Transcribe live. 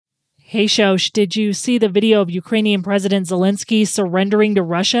Hey, Shosh, did you see the video of Ukrainian President Zelensky surrendering to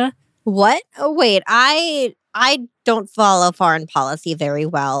Russia? What? Oh, wait, I don't follow foreign policy very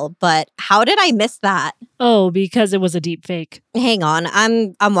well, but how did I miss that? Oh, because it was a deep fake. Hang on,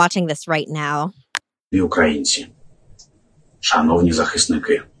 I'm watching this right now. Українці, шановні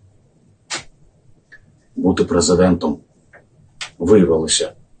захисники, бути президентом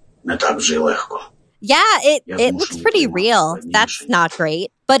виявилося не так вже й легко. Yeah, it looks pretty real. That's not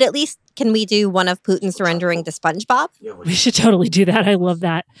great. But at least can we do one of Putin surrendering to SpongeBob? We should totally do that. I love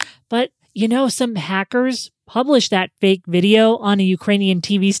that. But, some hackers published that fake video on a Ukrainian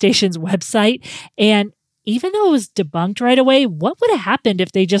TV station's website. And even though it was debunked right away, what would have happened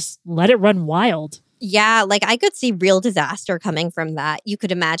if they just let it run wild? Yeah, I could see real disaster coming from that. You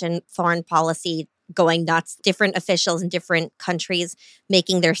could imagine foreign policy going nuts, different officials in different countries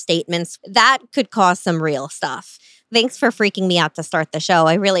making their statements. That could cause some real stuff. Thanks for freaking me out to start the show.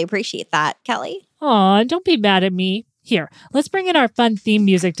 I really appreciate that, Kelly. Aw, don't be mad at me. Here, let's bring in our fun theme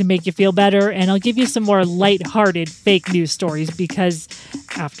music to make you feel better, and I'll give you some more lighthearted fake news stories because,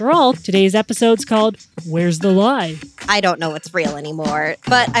 after all, today's episode's called Where's the Lie? I don't know what's real anymore,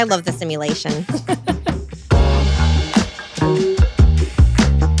 but I love the simulation.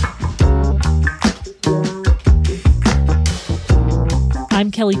 I'm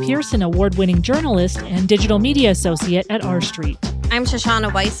Kelli Pierce, an award-winning journalist and digital media associate at R Street. I'm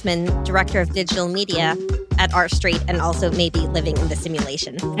Shoshana Weissman, director of digital media at R Street and also maybe living in the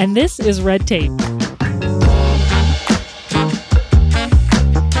simulation. And this is Red Tape.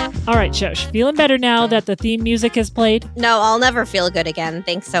 All right, Shosh, feeling better now that the theme music has played? No, I'll never feel good again.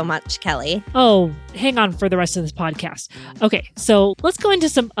 Thanks so much, Kelly. Oh, hang on for the rest of this podcast. Okay, so let's go into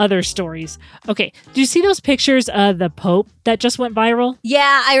some other stories. Okay, do you see those pictures of the Pope that just went viral?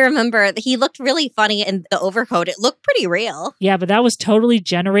 Yeah, I remember. He looked really funny in the overcoat. It looked pretty real. Yeah, but that was totally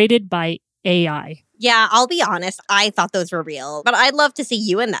generated by AI. Yeah, I'll be honest. I thought those were real, but I'd love to see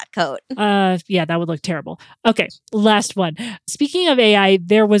you in that coat. Yeah, that would look terrible. Okay, last one. Speaking of AI,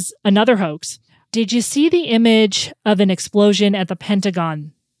 there was another hoax. Did you see the image of an explosion at the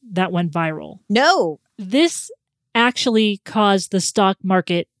Pentagon that went viral? No. This actually caused the stock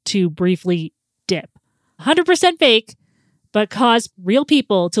market to briefly dip. 100% fake, but caused real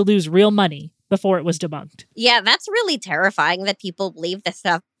people to lose real money before it was debunked. Yeah, that's really terrifying that people believe this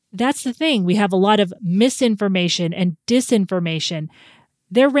stuff. That's the thing. We have a lot of misinformation and disinformation.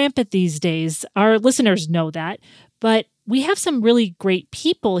 They're rampant these days. Our listeners know that. But we have some really great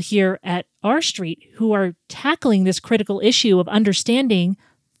people here at R Street who are tackling this critical issue of understanding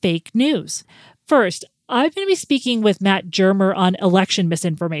fake news. First, I'm going to be speaking with Matt Germer on election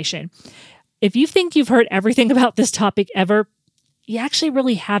misinformation. If you think you've heard everything about this topic ever, you actually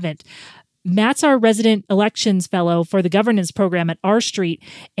really haven't. Matt's our resident elections fellow for the governance program at R Street,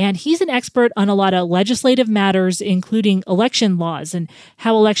 and he's an expert on a lot of legislative matters, including election laws and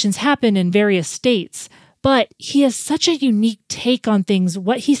how elections happen in various states. But he has such a unique take on things.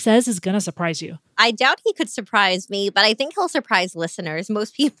 What he says is going to surprise you. I doubt he could surprise me, but I think he'll surprise listeners.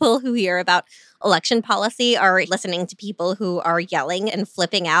 Most people who hear about election policy are listening to people who are yelling and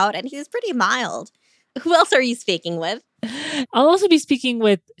flipping out, and he's pretty mild. Who else are you speaking with? I'll also be speaking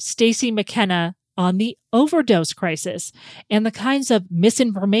with Stacey McKenna on the overdose crisis and the kinds of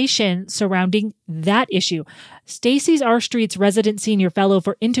misinformation surrounding that issue. Stacey's R Street's resident senior fellow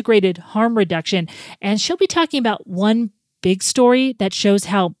for integrated harm reduction, and she'll be talking about one big story that shows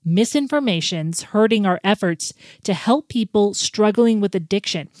how misinformation's hurting our efforts to help people struggling with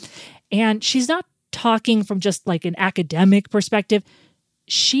addiction. And she's not talking from just like an academic perspective.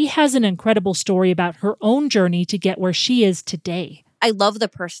 She has an incredible story about her own journey to get where she is today. I love the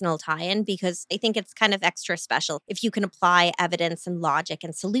personal tie-in because I think it's kind of extra special if you can apply evidence and logic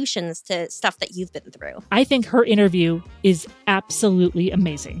and solutions to stuff that you've been through. I think her interview is absolutely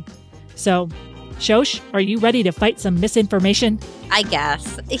amazing. So, Shosh, are you ready to fight some misinformation? I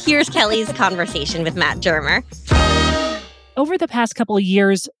guess. Here's Kelly's conversation with Matt Germer. Over the past couple of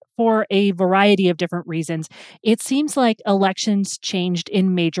years, for a variety of different reasons, it seems like elections changed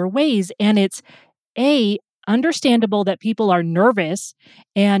in major ways. And it's A, understandable that people are nervous,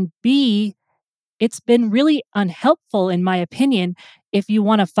 and B, it's been really unhelpful, in my opinion, if you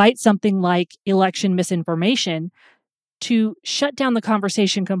want to fight something like election misinformation, to shut down the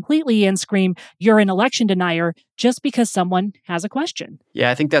conversation completely and scream, "You're an election denier," just because someone has a question. Yeah,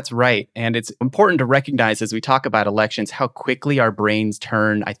 I think that's right. And it's important to recognize as we talk about elections, how quickly our brains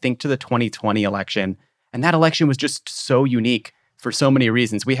turn, I think, to the 2020 election. And that election was just so unique for so many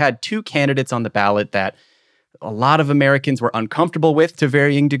reasons. We had two candidates on the ballot that a lot of Americans were uncomfortable with to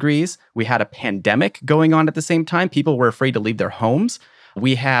varying degrees. We had a pandemic going on at the same time. People were afraid to leave their homes.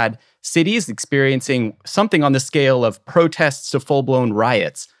 We had cities experiencing something on the scale of protests to full-blown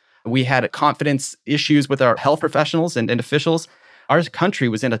riots. We had confidence issues with our health professionals and officials. Our country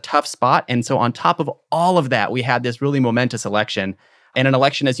was in a tough spot. And so on top of all of that, we had this really momentous election, and an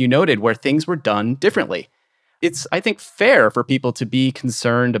election, as you noted, where things were done differently. It's, I think, fair for people to be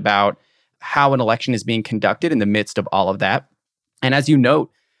concerned about how an election is being conducted in the midst of all of that. And as you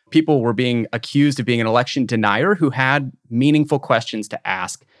note, people were being accused of being an election denier who had meaningful questions to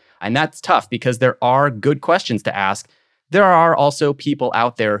ask. And that's tough because there are good questions to ask. There are also people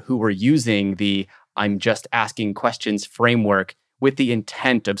out there who were using the "I'm just asking questions" framework with the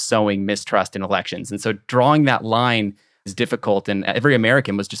intent of sowing mistrust in elections. And so drawing that line is difficult, and every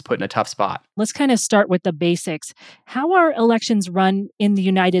American was just put in a tough spot. Let's kind of start with the basics. How are elections run in the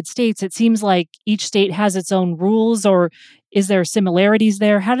United States? It seems like each state has its own rules, or is there similarities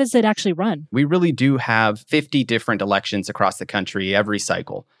there? How does it actually run? We really do have 50 different elections across the country every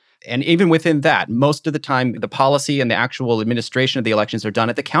cycle. And even within that, most of the time, the policy and the actual administration of the elections are done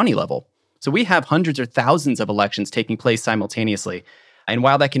at the county level. So we have hundreds or thousands of elections taking place simultaneously. And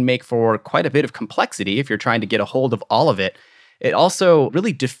while that can make for quite a bit of complexity if you're trying to get a hold of all of it, it also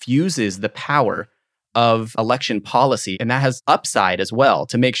really diffuses the power of election policy. And that has upside as well,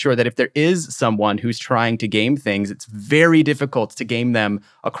 to make sure that if there is someone who's trying to game things, it's very difficult to game them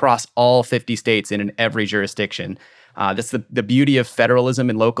across all 50 states and in every jurisdiction. That's the beauty of federalism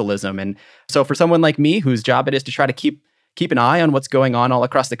and localism. And so for someone like me, whose job it is to try to keep an eye on what's going on all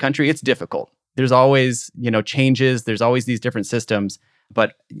across the country, it's difficult. There's always, changes. There's always these different systems,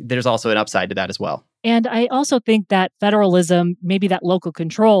 but there's also an upside to that as well. And I also think that federalism, maybe that local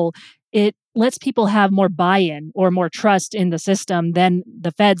control, it lets people have more buy-in or more trust in the system than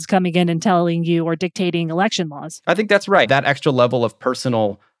the feds coming in and telling you or dictating election laws. I think that's right. That extra level of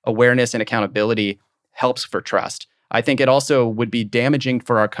personal awareness and accountability helps for trust. I think it also would be damaging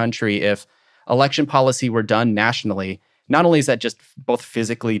for our country if election policy were done nationally. Not only is that just both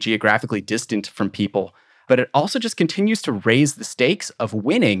physically, geographically distant from people, but it also just continues to raise the stakes of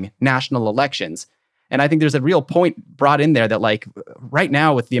winning national elections. And I think there's a real point brought in there that, like, right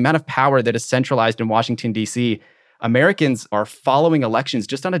now, with the amount of power that is centralized in Washington, D.C., Americans are following elections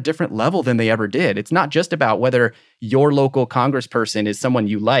just on a different level than they ever did. It's not just about whether your local congressperson is someone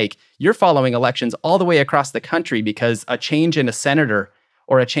you like. You're following elections all the way across the country because a change in a senator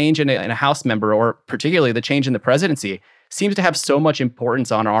or a change in a House member, or particularly the change in the presidency, seems to have so much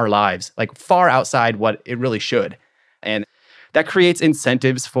importance on our lives, like far outside what it really should. And that creates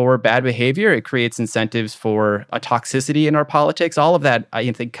incentives for bad behavior. It creates incentives for a toxicity in our politics. All of that, I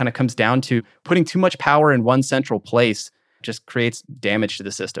think, kind of comes down to putting too much power in one central place. Just creates damage to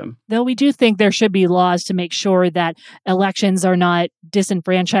the system. Though we do think there should be laws to make sure that elections are not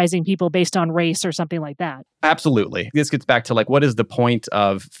disenfranchising people based on race or something like that. Absolutely. This gets back to, like, what is the point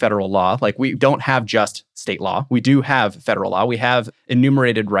of federal law? Like, we don't have just state law. We do have federal law. We have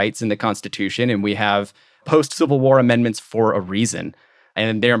enumerated rights in the Constitution, and we have post-Civil War amendments for a reason.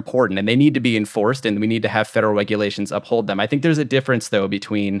 And they're important, and they need to be enforced, and we need to have federal regulations uphold them. I think there's a difference, though,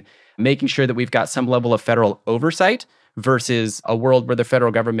 between making sure that we've got some level of federal oversight versus a world where the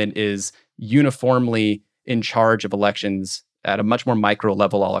federal government is uniformly in charge of elections at a much more micro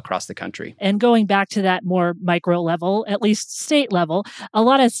level all across the country. And going back to that more micro level, at least state level, a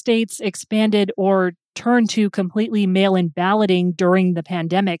lot of states expanded or turned to completely mail-in balloting during the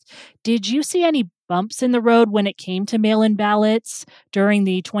pandemic. Did you see any bumps in the road when it came to mail-in ballots during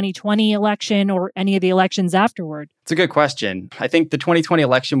the 2020 election or any of the elections afterward? It's a good question. I think the 2020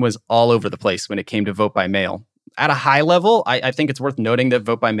 election was all over the place when it came to vote by mail. At a high level, I think it's worth noting that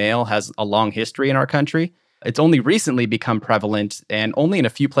vote by mail has a long history in our country. It's only recently become prevalent, and only in a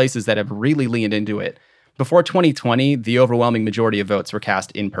few places that have really leaned into it. Before 2020, the overwhelming majority of votes were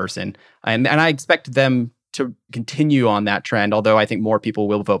cast in person. And I expect them to continue on that trend, although I think more people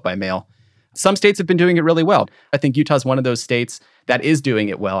will vote by mail. Some states have been doing it really well. I think Utah's one of those states that is doing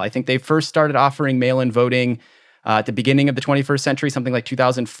it well. I think they first started offering mail-in voting at the beginning of the 21st century, something like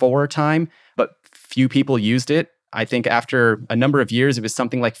 2004 time, but few people used it. I think after a number of years, it was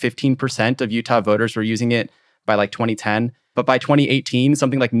something like 15% of Utah voters were using it by like 2010. But by 2018,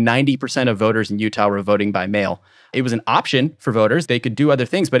 something like 90% of voters in Utah were voting by mail. It was an option for voters. They could do other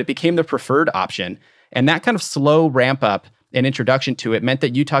things, but it became the preferred option. And that kind of slow ramp up and introduction to it meant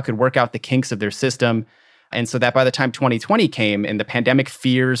that Utah could work out the kinks of their system. And so that by the time 2020 came and the pandemic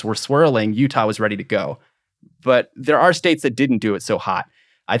fears were swirling, Utah was ready to go. But there are states that didn't do it so hot.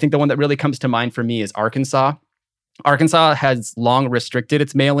 I think the one that really comes to mind for me is Arkansas. Arkansas has long restricted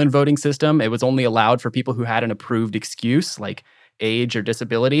its mail-in voting system. It was only allowed for people who had an approved excuse, like age or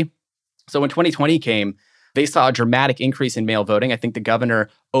disability. So when 2020 came, They saw a dramatic increase in mail voting. I think the governor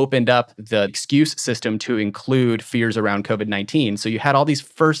opened up the excuse system to include fears around COVID-19. So you had all these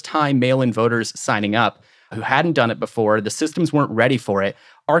first-time mail-in voters signing up who hadn't done it before. The systems weren't ready for it.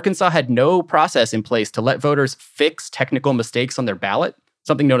 Arkansas had no process in place to let voters fix technical mistakes on their ballot,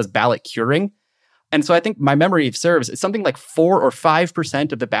 something known as ballot curing. And so I think my memory serves, it's something like 4 or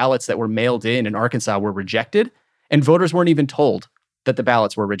 5% of the ballots that were mailed in Arkansas were rejected, and voters weren't even told that the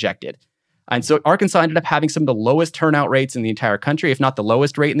ballots were rejected. And so Arkansas ended up having some of the lowest turnout rates in the entire country, if not the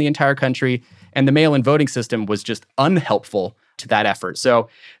lowest rate in the entire country. And the mail-in voting system was just unhelpful to that effort. So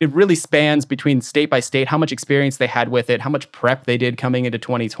it really spans between state by state, how much experience they had with it, how much prep they did coming into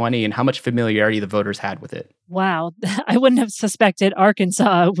 2020, and how much familiarity the voters had with it. Wow. I wouldn't have suspected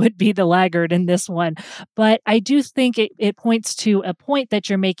Arkansas would be the laggard in this one. But I do think it points to a point that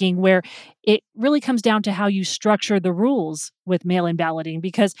you're making where it really comes down to how you structure the rules with mail-in balloting,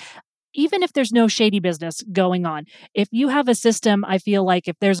 because even if there's no shady business going on, if you have a system, I feel like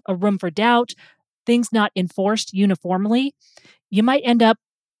if there's a room for doubt, things not enforced uniformly, you might end up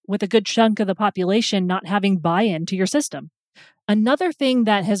with a good chunk of the population not having buy-in to your system. Another thing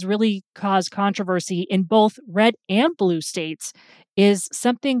that has really caused controversy in both red and blue states is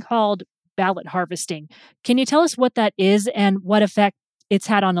something called ballot harvesting. Can you tell us what that is and what effect it's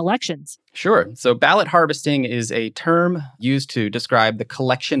had on elections? Sure. So ballot harvesting is a term used to describe the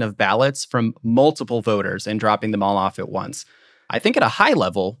collection of ballots from multiple voters and dropping them all off at once. I think at a high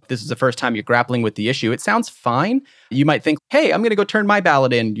level, this is the first time you're grappling with the issue. It sounds fine. You might think, hey, I'm going to go turn my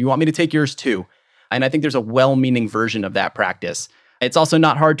ballot in. You want me to take yours too? And I think there's a well-meaning version of that practice. It's also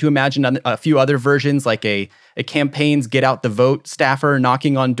not hard to imagine a few other versions, like a campaign's get out the vote staffer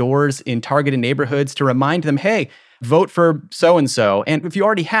knocking on doors in targeted neighborhoods to remind them, hey, vote for so-and-so. And if you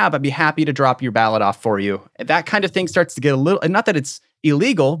already have, I'd be happy to drop your ballot off for you. That kind of thing starts to get a little, not that it's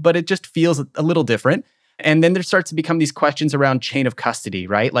illegal, but it just feels a little different. And then there starts to become these questions around chain of custody,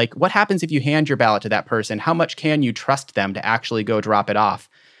 right? Like, what happens if you hand your ballot to that person? How much can you trust them to actually go drop it off?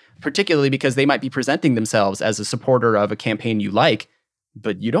 Particularly because they might be presenting themselves as a supporter of a campaign you like,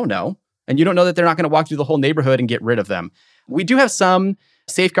 but you don't know. And you don't know that they're not going to walk through the whole neighborhood and get rid of them. We do have some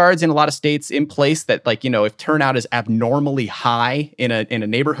safeguards in a lot of states in place that, like, if turnout is abnormally high in a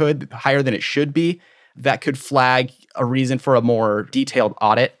neighborhood, higher than it should be, that could flag a reason for a more detailed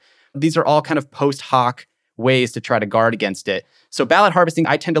audit. These are all kind of post hoc ways to try to guard against it. So ballot harvesting,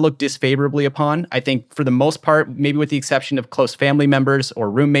 I tend to look disfavorably upon. I think for the most part, maybe with the exception of close family members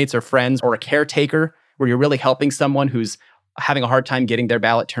or roommates or friends or a caretaker, where you're really helping someone who's having a hard time getting their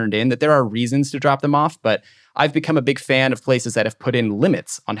ballot turned in, that there are reasons to drop them off. But I've become a big fan of places that have put in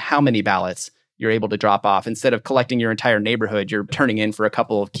limits on how many ballots you're able to drop off. Instead of collecting your entire neighborhood, you're turning in for a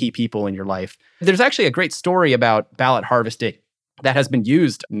couple of key people in your life. There's actually a great story about ballot harvesting that has been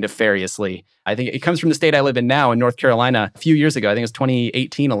used nefariously. I think it comes from the state I live in now in North Carolina. A few years ago, I think it was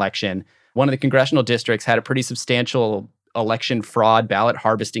 2018 election, one of the congressional districts had a pretty substantial election fraud ballot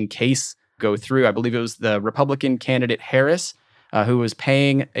harvesting case go through. I believe it was the Republican candidate Harris, who was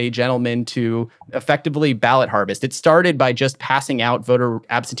paying a gentleman to effectively ballot harvest. It started by just passing out voter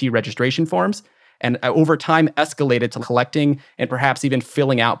absentee registration forms, and over time escalated to collecting and perhaps even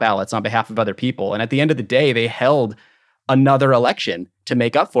filling out ballots on behalf of other people. And at the end of the day, they held another election to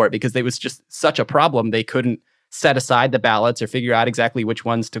make up for it because it was just such a problem. They couldn't set aside the ballots or figure out exactly which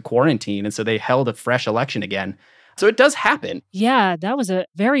ones to quarantine. And so they held a fresh election again. So it does happen. Yeah, that was a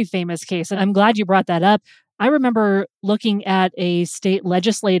very famous case. And I'm glad you brought that up. I remember looking at a state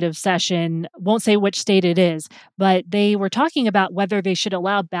legislative session, won't say which state it is, but they were talking about whether they should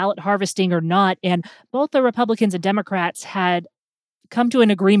allow ballot harvesting or not. And both the Republicans and Democrats had come to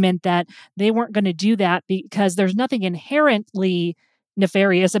an agreement that they weren't going to do that because there's nothing inherently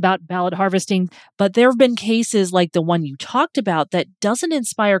nefarious about ballot harvesting. But there have been cases like the one you talked about that doesn't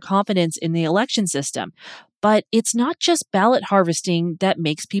inspire confidence in the election system. But it's not just ballot harvesting that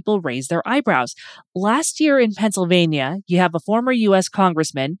makes people raise their eyebrows. Last year in Pennsylvania, you have a former U.S.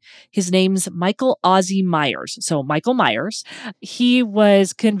 congressman. His name's Michael Ozzie Myers. So Michael Myers, he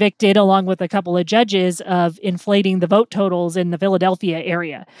was convicted along with a couple of judges of inflating the vote totals in the Philadelphia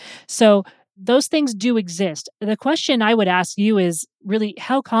area. So those things do exist. The question I would ask you is really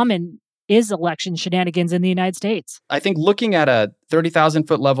how common is election shenanigans in the United States? I think looking at a 30,000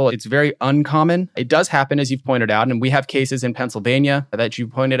 foot level, it's very uncommon. It does happen, as you've pointed out, and we have cases in Pennsylvania that you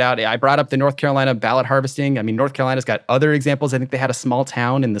pointed out. I brought up the North Carolina ballot harvesting. I mean, North Carolina's got other examples. I think they had a small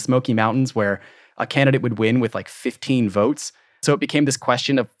town in the Smoky Mountains where a candidate would win with like 15 votes. So it became this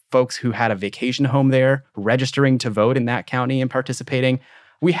question of folks who had a vacation home there registering to vote in that county and participating.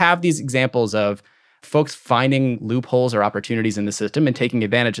 We have these examples of folks finding loopholes or opportunities in the system and taking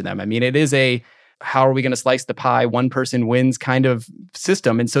advantage of them. I mean, it is a how are we going to slice the pie? One person wins kind of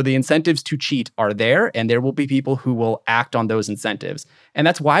system. And so the incentives to cheat are there, and there will be people who will act on those incentives. And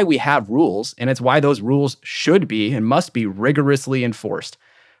that's why we have rules, and it's why those rules should be and must be rigorously enforced.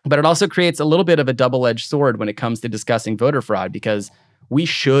 But it also creates a little bit of a double-edged sword when it comes to discussing voter fraud, because we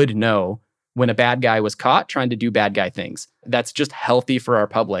should know when a bad guy was caught trying to do bad guy things. That's just healthy for our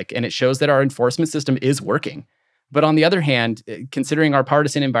public, and it shows that our enforcement system is working. But on the other hand, considering our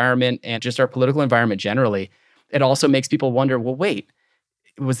partisan environment and just our political environment generally, it also makes people wonder, well, wait,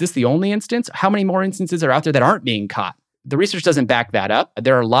 was this the only instance? How many more instances are out there that aren't being caught? The research doesn't back that up.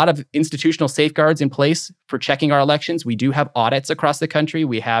 There are a lot of institutional safeguards in place for checking our elections. We do have audits across the country.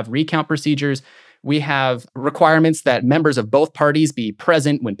 We have recount procedures. We have requirements that members of both parties be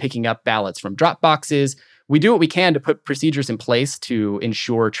present when picking up ballots from drop boxes. We do what we can to put procedures in place to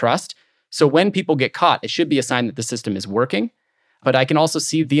ensure trust. So when people get caught, it should be a sign that the system is working. But I can also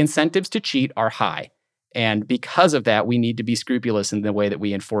see the incentives to cheat are high. And because of that, we need to be scrupulous in the way that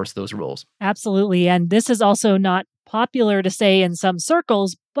we enforce those rules. Absolutely. And this is also not popular to say in some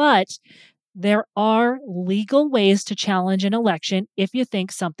circles, but there are legal ways to challenge an election if you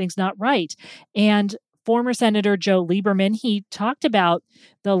think something's not right. And former Senator Joe Lieberman, he talked about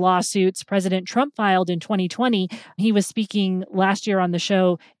the lawsuits President Trump filed in 2020. He was speaking last year on the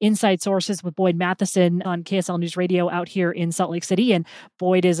show Inside Sources with Boyd Matheson on KSL News Radio out here in Salt Lake City. And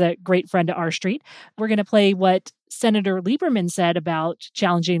Boyd is a great friend to our street. We're going to play what Senator Lieberman said about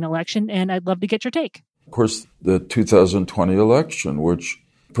challenging an election, and I'd love to get your take. Of course, the 2020 election, which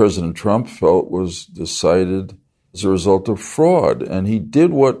President Trump felt was decided as a result of fraud. And he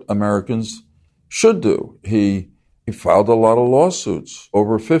did what Americans should do. He filed a lot of lawsuits,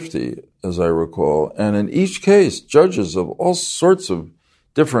 over 50, as I recall. And in each case, judges of all sorts of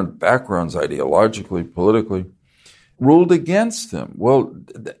different backgrounds, ideologically, politically, ruled against him. Well,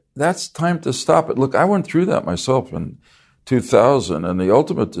 that's time to stop it. Look, I went through that myself in 2000, and the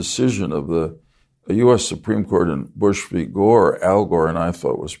ultimate decision of the U.S. Supreme Court in Bush v. Gore, Al Gore and I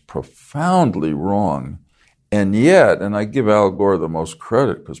thought was profoundly wrong. And yet, and I give Al Gore the most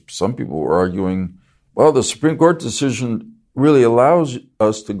credit, because some people were arguing, well, the Supreme Court decision really allows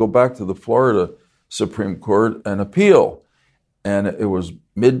us to go back to the Florida Supreme Court and appeal. And it was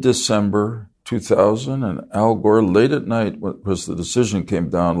mid-December 2000, and Al Gore, late at night, because the decision came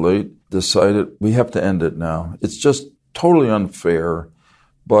down late, decided we have to end it now. It's just totally unfair,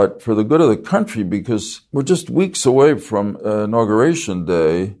 but for the good of the country, because we're just weeks away from Inauguration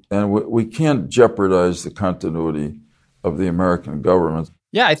Day, and we can't jeopardize the continuity of the American government.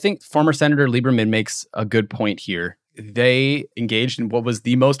 Yeah, I think former Senator Lieberman makes a good point here. They engaged in what was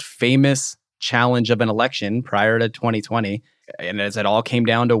the most famous challenge of an election prior to 2020. And as it all came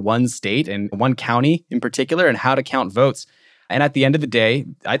down to one state and one county in particular and how to count votes. And at the end of the day,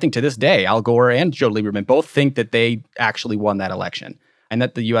 I think to this day, Al Gore and Joe Lieberman both think that they actually won that election and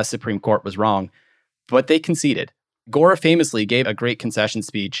that the U.S. Supreme Court was wrong. But they conceded. Gore famously gave a great concession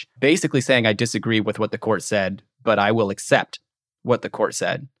speech, basically saying, I disagree with what the court said, but I will accept what the court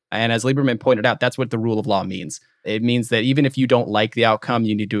said. And as Lieberman pointed out, that's what the rule of law means. It means that even if you don't like the outcome,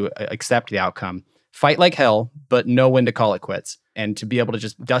 you need to accept the outcome. Fight like hell, but know when to call it quits and to be able to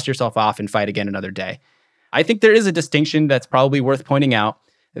just dust yourself off and fight again another day. I think there is a distinction that's probably worth pointing out,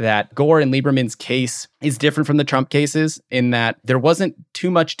 that Gore and Lieberman's case is different from the Trump cases in that there wasn't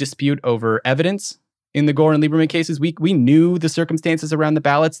too much dispute over evidence in the Gore and Lieberman cases. We knew the circumstances around the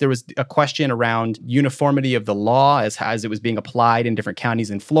ballots. There was a question around uniformity of the law as it was being applied in different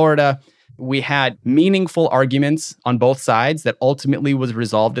counties in Florida. We had meaningful arguments on both sides that ultimately was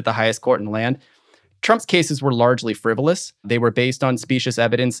resolved at the highest court in the land. Trump's cases were largely frivolous. They were based on specious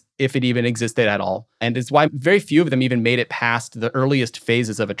evidence, if it even existed at all. And it's why very few of them even made it past the earliest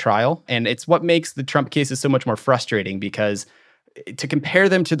phases of a trial. And it's what makes the Trump cases so much more frustrating, because to compare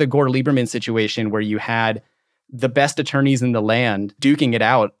them to the Gore-Lieberman situation, where you had the best attorneys in the land duking it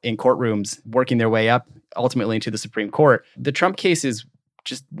out in courtrooms, working their way up ultimately into the Supreme Court, the Trump cases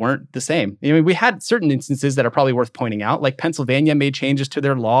just weren't the same. I mean, we had certain instances that are probably worth pointing out, like Pennsylvania made changes to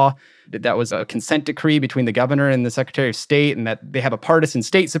their law. That was a consent decree between the governor and the Secretary of State, and that they have a partisan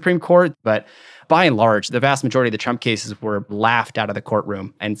state Supreme Court. But by and large, the vast majority of the Trump cases were laughed out of the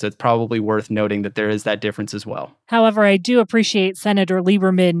courtroom. And so it's probably worth noting that there is that difference as well. However, I do appreciate Senator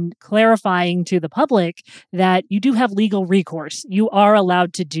Lieberman clarifying to the public that you do have legal recourse. You are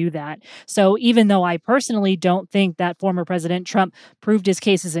allowed to do that. So even though I personally don't think that former President Trump proved his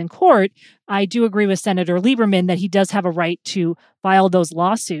cases in court, I do agree with Senator Lieberman that he does have a right to file those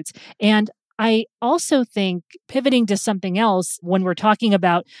lawsuits. And I also think, pivoting to something else when we're talking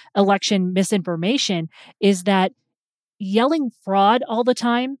about election misinformation, is that yelling fraud all the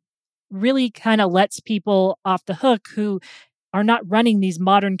time really kind of lets people off the hook who are not running these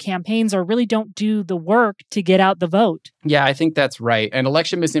modern campaigns or really don't do the work to get out the vote. Yeah, I think that's right. And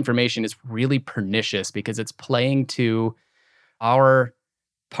election misinformation is really pernicious because it's playing to our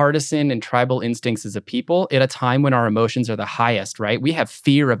partisan and tribal instincts as a people at a time when our emotions are the highest, right? We have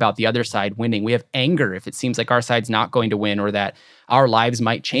fear about the other side winning. We have anger if it seems like our side's not going to win or that our lives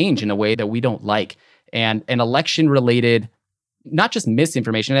might change in a way that we don't like. And an election-related, not just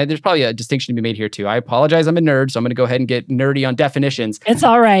misinformation, and there's probably a distinction to be made here too. I apologize, I'm a nerd, so I'm going to go ahead and get nerdy on definitions. It's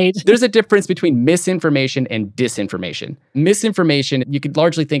all right. There's a difference between misinformation and disinformation. Misinformation, you could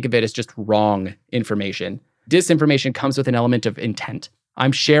largely think of it as just wrong information. Disinformation comes with an element of intent.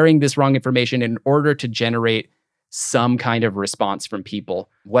 I'm sharing this wrong information in order to generate some kind of response from people,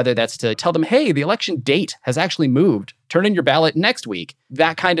 whether that's to tell them, hey, the election date has actually moved. Turn in your ballot next week.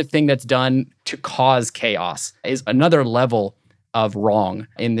 That kind of thing that's done to cause chaos is another level of wrong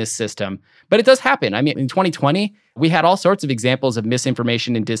in this system. But it does happen. I mean, in 2020, we had all sorts of examples of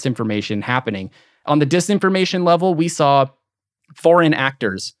misinformation and disinformation happening. On the disinformation level, we saw foreign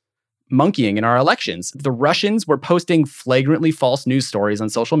actors monkeying in our elections. The Russians were posting flagrantly false news stories on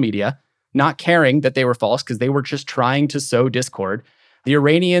social media, not caring that they were false because they were just trying to sow discord. The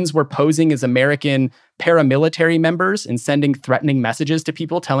Iranians were posing as American paramilitary members and sending threatening messages to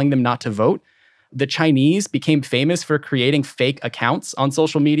people telling them not to vote. The Chinese became famous for creating fake accounts on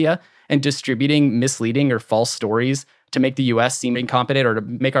social media and distributing misleading or false stories to make the US seem incompetent or to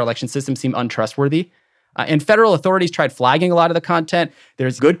make our election system seem untrustworthy. And federal authorities tried flagging a lot of the content.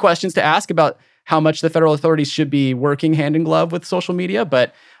 There's good questions to ask about how much the federal authorities should be working hand in glove with social media.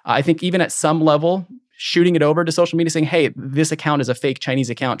 But I think even at some level, shooting it over to social media saying, hey, this account is a fake Chinese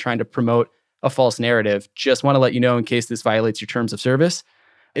account trying to promote a false narrative. Just want to let you know in case this violates your terms of service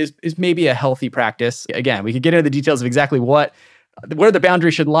is maybe a healthy practice. Again, we could get into the details of exactly where the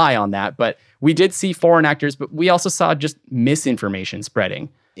boundary should lie on that. But we did see foreign actors, but we also saw just misinformation spreading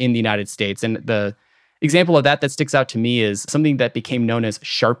in the United States. And the example of that sticks out to me is something that became known as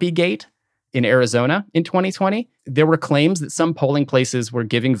Sharpiegate in Arizona in 2020. There were claims that some polling places were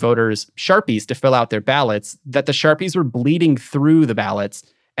giving voters Sharpies to fill out their ballots, that the Sharpies were bleeding through the ballots,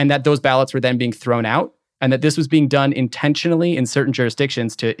 and that those ballots were then being thrown out, and that this was being done intentionally in certain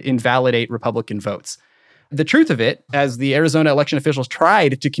jurisdictions to invalidate Republican votes. The truth of it, as the Arizona election officials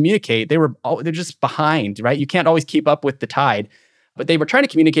tried to communicate, they're just behind, right? You can't always keep up with the tide. But they were trying to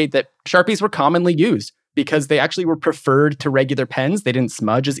communicate that Sharpies were commonly used because they actually were preferred to regular pens. They didn't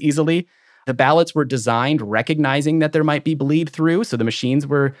smudge as easily. The ballots were designed recognizing that there might be bleed through, so the machines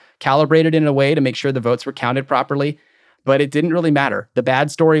were calibrated in a way to make sure the votes were counted properly. But it didn't really matter. The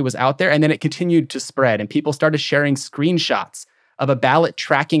bad story was out there, and then it continued to spread, and people started sharing screenshots of a ballot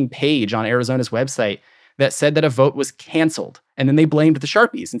tracking page on Arizona's website that said that a vote was canceled. And then they blamed the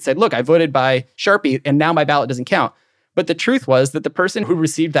Sharpies and said, look, I voted by Sharpie, and now my ballot doesn't count. But the truth was that the person who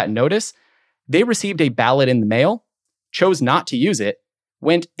received that notice, they received a ballot in the mail, chose not to use it,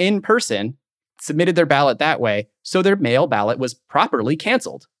 went in person, submitted their ballot that way, so their mail ballot was properly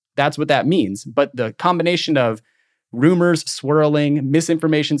canceled. That's what that means. But the combination of rumors swirling,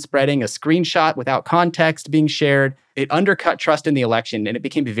 misinformation spreading, a screenshot without context being shared, it undercut trust in the election, and it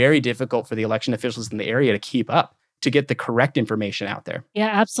became very difficult for the election officials in the area to keep up, to get the correct information out there. Yeah,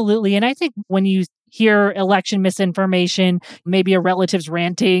 absolutely. And I think when you hear election misinformation, maybe a relative's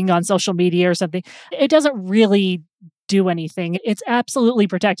ranting on social media or something, it doesn't really do anything. It's absolutely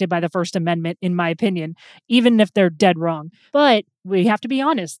protected by the First Amendment, in my opinion, even if they're dead wrong. But we have to be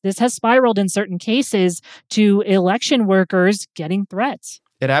honest, this has spiraled in certain cases to election workers getting threats.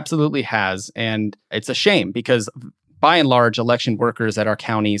 It absolutely has. And it's a shame because by and large, election workers at our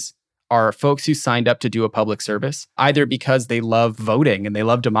counties are folks who signed up to do a public service, either because they love voting and they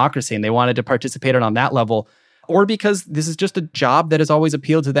love democracy and they wanted to participate on that level, or because this is just a job that has always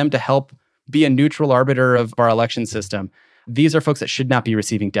appealed to them to help be a neutral arbiter of our election system. These are folks that should not be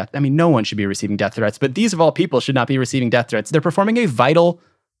receiving death. I mean, no one should be receiving death threats, but these of all people should not be receiving death threats. They're performing a vital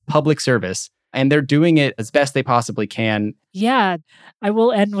public service, and they're doing it as best they possibly can. Yeah, I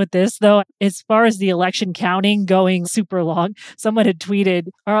will end with this, though. As far as the election counting going super long, someone had tweeted,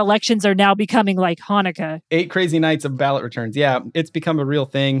 our elections are now becoming like Hanukkah. 8 crazy nights of ballot returns. Yeah, it's become a real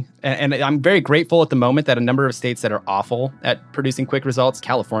thing. And I'm very grateful at the moment that a number of states that are awful at producing quick results,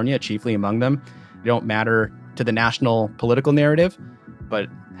 California chiefly among them, don't matter to the national political narrative, but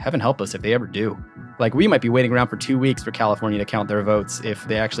heaven help us if they ever do. Like, we might be waiting around for 2 weeks for California to count their votes if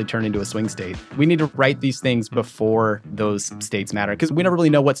they actually turn into a swing state. We need to write these things before those states matter, because we never really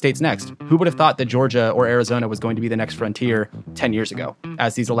know what state's next. Who would have thought that Georgia or Arizona was going to be the next frontier 10 years ago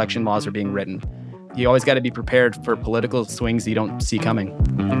as these election laws are being written? you always got to be prepared for political swings you don't see coming.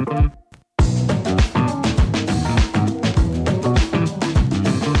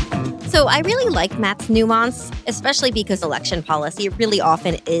 So I really like Matt's nuance, especially because election policy really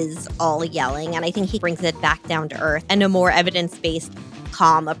often is all yelling. And I think he brings it back down to earth and a more evidence-based,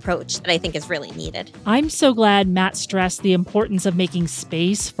 calm approach that I think is really needed. I'm so glad Matt stressed the importance of making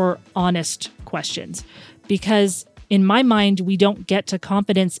space for honest questions, because in my mind, we don't get to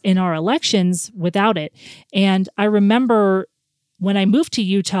confidence in our elections without it. And I remember when I moved to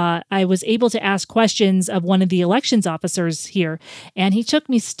Utah, I was able to ask questions of one of the elections officers here, and he took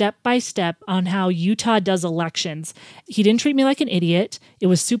me step by step on how Utah does elections. He didn't treat me like an idiot. It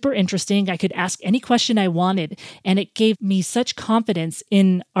was super interesting. I could ask any question I wanted, and it gave me such confidence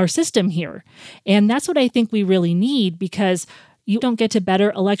in our system here. And that's what I think we really need, because you don't get to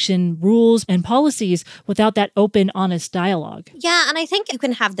better election rules and policies without that open, honest dialogue. Yeah, and I think you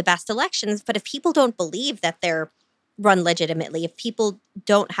can have the best elections, but if people don't believe that they're run legitimately, if people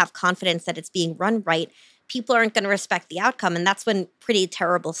don't have confidence that it's being run right, people aren't going to respect the outcome. And that's when pretty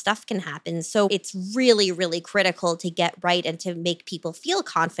terrible stuff can happen. So it's really, really critical to get right and to make people feel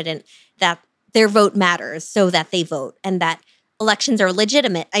confident that their vote matters so that they vote and that elections are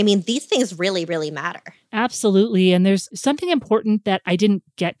legitimate. I mean, these things really, really matter. Absolutely. And there's something important that I didn't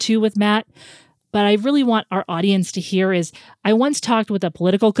get to with Matt, but I really want our audience to hear is I once talked with a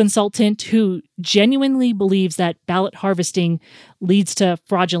political consultant who genuinely believes that ballot harvesting leads to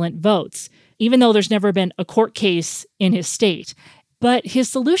fraudulent votes, even though there's never been a court case in his state. But his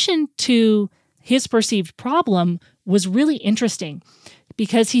solution to his perceived problem was really interesting,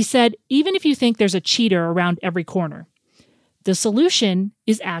 because he said, even if you think there's a cheater around every corner, the solution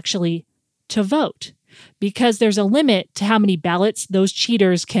is actually to vote, because there's a limit to how many ballots those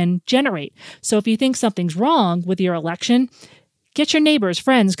cheaters can generate. So if you think something's wrong with your election, get your neighbors,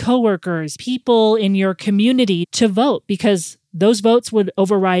 friends, coworkers, people in your community to vote, because those votes would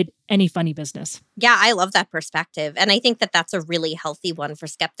override any funny business. Yeah, I love that perspective. And I think that that's a really healthy one for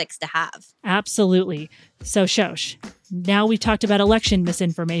skeptics to have. Absolutely. So, Shosh, now we've talked about election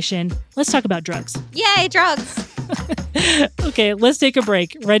misinformation. Let's talk about drugs. Yay, drugs! Okay, let's take a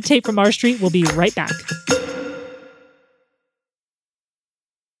break. Red Tape from our street. We'll be right back.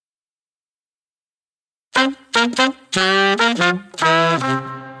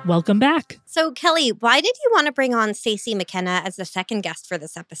 Welcome back. So, Kelli, why did you want to bring on Stacey McKenna as the second guest for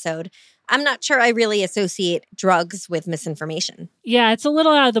this episode? I'm not sure I really associate drugs with misinformation. Yeah, it's a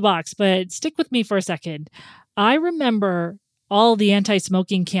little out of the box, but stick with me for a second. I remember all the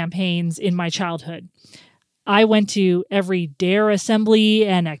anti-smoking campaigns in my childhood. I went to every DARE assembly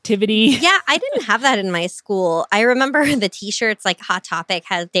and activity. Yeah, I didn't have that in my school. I remember the t-shirts, like Hot Topic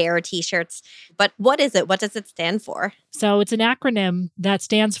has DARE t-shirts. But what is it? What does it stand for? So it's an acronym that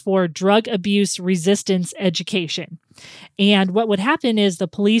stands for Drug Abuse Resistance Education. And what would happen is the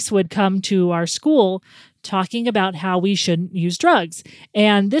police would come to our school talking about how we shouldn't use drugs.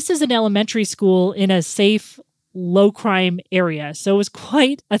 And this is an elementary school in a safe, low crime area. So it was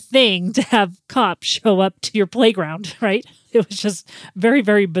quite a thing to have cops show up to your playground, right? It was just very,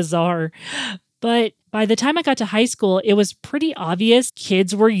 very bizarre. But by the time I got to high school, it was pretty obvious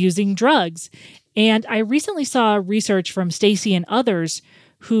kids were using drugs. And I recently saw research from Stacey and others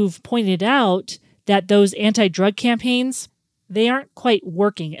who've pointed out that those anti-drug campaigns, they aren't quite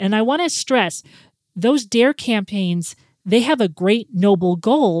working. And I want to stress, those DARE campaigns, they have a great noble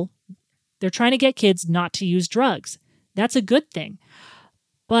goal. They're trying to get kids not to use drugs. That's a good thing.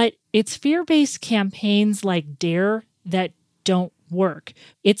 But it's fear-based campaigns like DARE that don't work.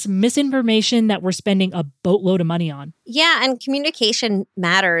 It's misinformation that we're spending a boatload of money on. Yeah, and communication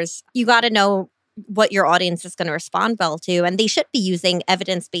matters. You got to know what your audience is going to respond well to, and they should be using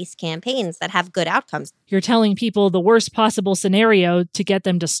evidence-based campaigns that have good outcomes. You're telling people the worst possible scenario to get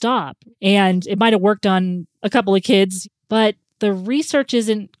them to stop. And it might have worked on a couple of kids, but the research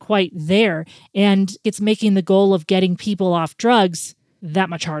isn't quite there, and it's making the goal of getting people off drugs that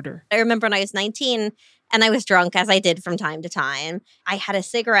much harder. I remember when I was 19 and I was drunk, as I did from time to time. I had a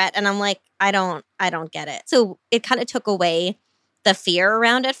cigarette and I'm like, I don't get it. So it kind of took away the fear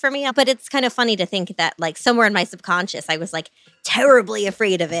around it for me. But it's kind of funny to think that like somewhere in my subconscious, I was like terribly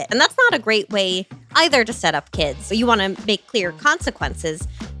afraid of it. And that's not a great way either to set up kids. So you want to make clear consequences,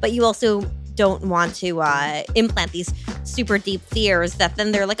 but you also don't want to implant these super deep fears that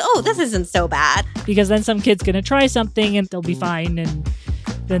then they're like, oh, this isn't so bad. Because then some kid's going to try something and they'll be fine, and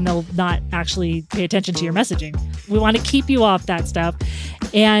then they'll not actually pay attention to your messaging. We want to keep you off that stuff.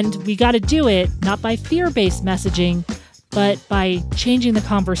 And we got to do it not by fear-based messaging, but by changing the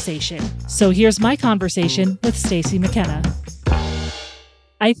conversation. So here's my conversation with Stacey McKenna.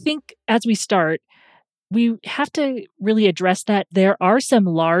 I think as we start, we have to really address that. There are some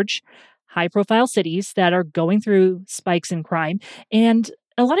large, high-profile cities that are going through spikes in crime, and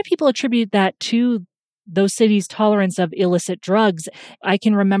a lot of people attribute that to those cities' tolerance of illicit drugs. I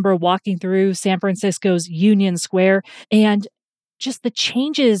can remember walking through San Francisco's Union Square, and just the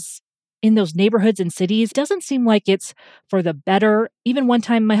changes in those neighborhoods and cities doesn't seem like it's for the better. Even one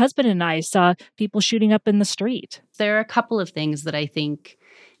time, my husband and I saw people shooting up in the street. There are a couple of things that I think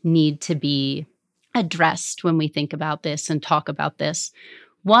need to be addressed when we think about this and talk about this.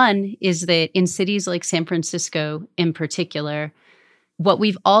 One is that in cities like San Francisco in particular, what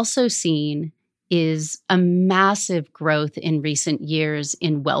we've also seen is a massive growth in recent years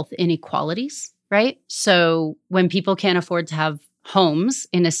in wealth inequalities, right? So when people can't afford to have homes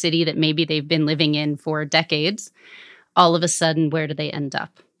in a city that maybe they've been living in for decades, all of a sudden, where do they end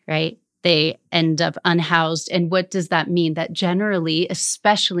up, right? They end up unhoused. And what does that mean? That generally,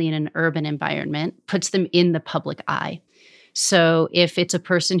 especially in an urban environment, puts them in the public eye. So if it's a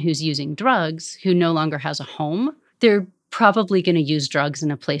person who's using drugs who no longer has a home, they're probably going to use drugs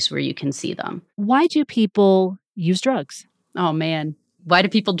in a place where you can see them. Why do people use drugs? Oh, man. Why do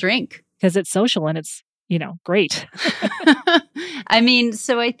people drink? Because it's social and it's, great. I mean,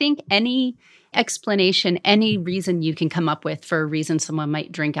 so I think any explanation, any reason you can come up with for a reason someone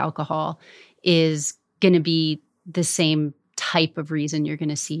might drink alcohol is going to be the same type of reason you're going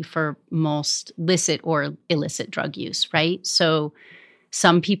to see for most licit or illicit drug use, right? So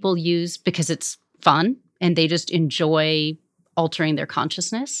some people use because it's fun and they just enjoy altering their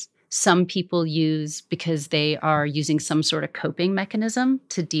consciousness. Some people use because they are using some sort of coping mechanism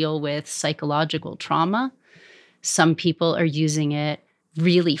to deal with psychological trauma. Some people are using it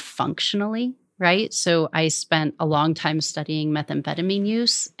really functionally, right? So I spent a long time studying methamphetamine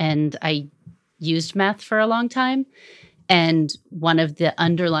use, and I used meth for a long time. And one of the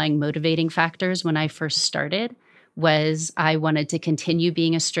underlying motivating factors when I first started was I wanted to continue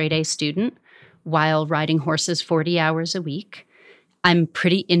being a straight A student while riding horses 40 hours a week. I'm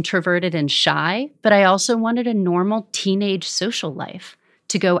pretty introverted and shy, but I also wanted a normal teenage social life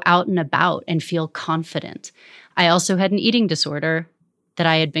to go out and about and feel confident. I also had an eating disorder that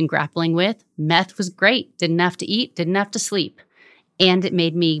I had been grappling with. Meth was great. Didn't have to eat, didn't have to sleep. And it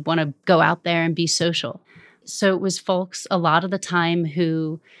made me want to go out there and be social. So it was folks a lot of the time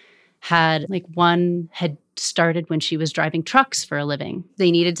who had, one had started when she was driving trucks for a living.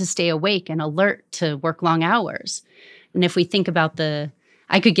 They needed to stay awake and alert to work long hours. And if we think about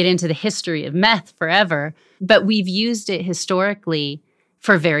I could get into the history of meth forever, but we've used it historically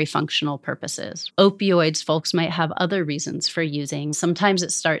for very functional purposes. Opioids, folks might have other reasons for using. Sometimes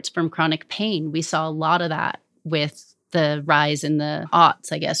it starts from chronic pain. We saw a lot of that with the rise in the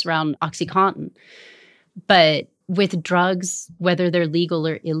aughts, I guess, around OxyContin. But with drugs, whether they're legal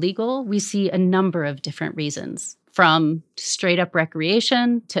or illegal, we see a number of different reasons, from straight up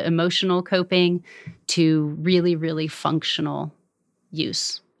recreation to emotional coping to really, really functional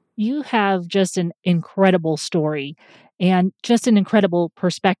use. You have just an incredible story and just an incredible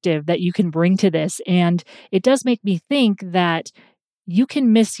perspective that you can bring to this. And it does make me think that you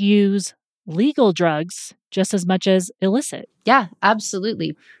can misuse legal drugs just as much as illicit. Yeah,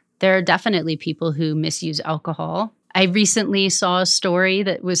 absolutely. There are definitely people who misuse alcohol. I recently saw a story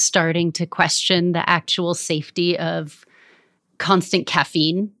that was starting to question the actual safety of constant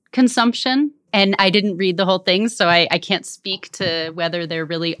caffeine consumption. And I didn't read the whole thing, so I can't speak to whether there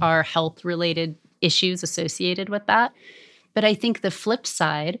really are health-related issues associated with that. But I think the flip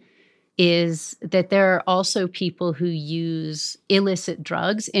side is that there are also people who use illicit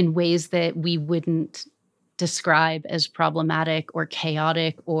drugs in ways that we wouldn't describe as problematic or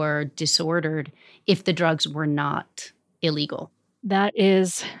chaotic or disordered if the drugs were not illegal. That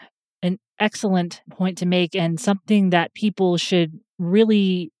is an excellent point to make, and something that people should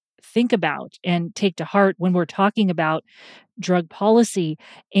really think about and take to heart when we're talking about drug policy.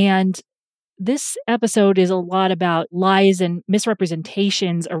 And this episode is a lot about lies and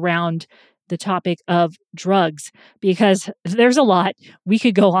misrepresentations around the topic of drugs, because there's a lot. We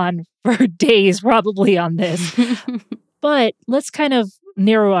could go on for days probably on this. But let's kind of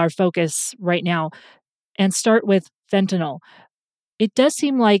narrow our focus right now and start with fentanyl. It does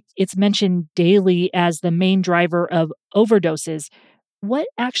seem like it's mentioned daily as the main driver of overdoses. What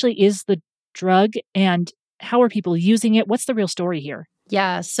actually is the drug and how are people using it? What's the real story here?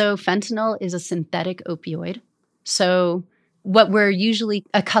 Yeah, so fentanyl is a synthetic opioid. So what we're usually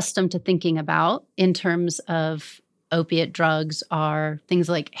accustomed to thinking about in terms of opiate drugs are things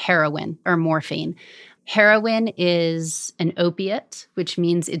like heroin or morphine. Heroin is an opiate, which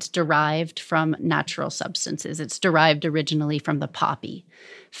means it's derived from natural substances. It's derived originally from the poppy.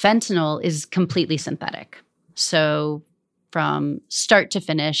 Fentanyl is completely synthetic. So from start to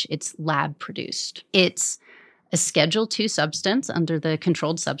finish, it's lab produced. It's a Schedule II substance under the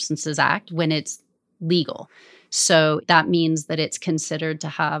Controlled Substances Act when it's legal. So that means that it's considered to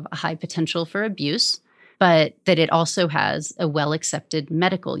have a high potential for abuse, but that it also has a well-accepted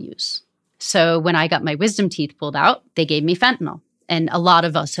medical use. So when I got my wisdom teeth pulled out, they gave me fentanyl. And a lot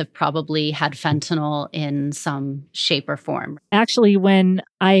of us have probably had fentanyl in some shape or form. Actually, when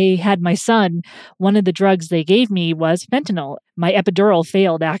I had my son, one of the drugs they gave me was fentanyl. My epidural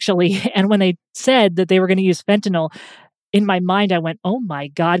failed, actually. And when they said that they were going to use fentanyl, in my mind, I went, oh my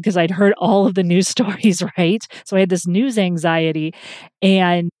God, because I'd heard all of the news stories, right? So I had this news anxiety.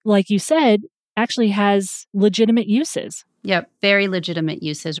 And like you said, actually has legitimate uses. Yep, very legitimate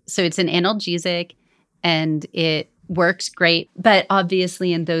uses. So it's an analgesic and it works great. But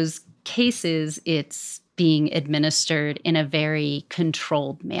obviously in those cases, it's being administered in a very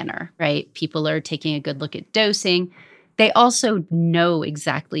controlled manner, right? People are taking a good look at dosing. They also know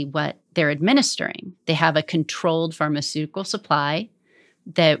exactly what they're administering. They have a controlled pharmaceutical supply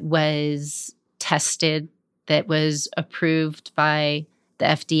that was tested, that was approved by the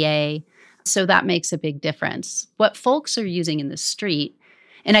FDA. So that makes a big difference. What folks are using in the street,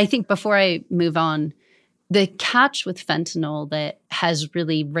 and I think before I move on, the catch with fentanyl that has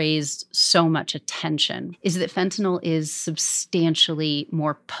really raised so much attention is that fentanyl is substantially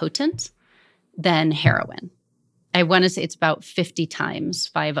more potent than heroin. I want to say it's about 50 times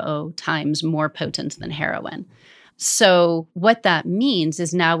more potent than heroin. So what that means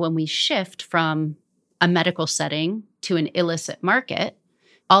is now when we shift from a medical setting to an illicit market,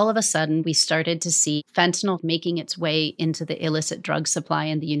 all of a sudden we started to see fentanyl making its way into the illicit drug supply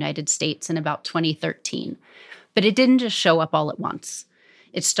in the United States in about 2013. But it didn't just show up all at once.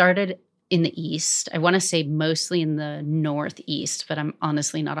 It started in the East. I want to say mostly in the Northeast, but I'm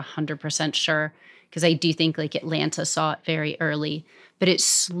honestly not 100% sure because I do think like Atlanta saw it very early. But it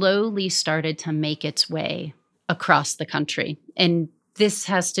slowly started to make its way across the country. And this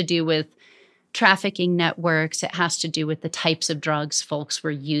has to do with trafficking networks. It has to do with the types of drugs folks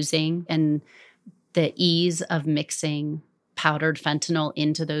were using and the ease of mixing powdered fentanyl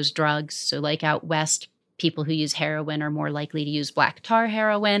into those drugs. So like out west, people who use heroin are more likely to use black tar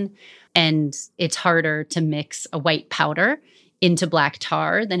heroin. And it's harder to mix a white powder into black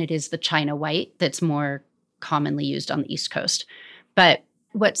tar than it is the China white that's more commonly used on the East Coast. But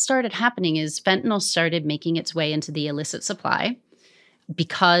what started happening is fentanyl started making its way into the illicit supply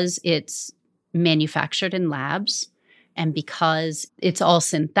because it's manufactured in labs and because it's all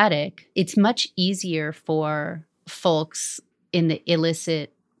synthetic. It's much easier for folks in the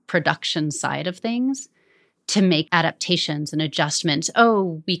illicit production side of things to make adaptations and adjustments.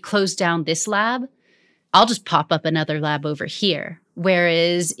 Oh, we closed down this lab. I'll just pop up another lab over here.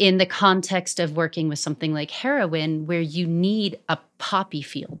 Whereas in the context of working with something like heroin, where you need a poppy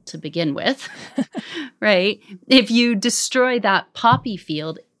field to begin with, right? If you destroy that poppy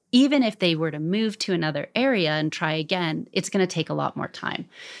field, even if they were to move to another area and try again, it's going to take a lot more time.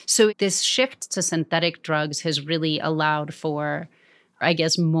 So this shift to synthetic drugs has really allowed for, I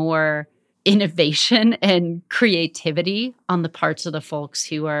guess, more innovation and creativity on the parts of the folks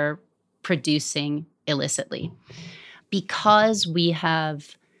who are producing illicitly. Because we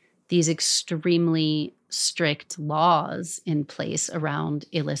have these extremely strict laws in place around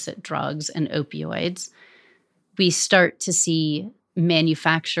illicit drugs and opioids, we start to see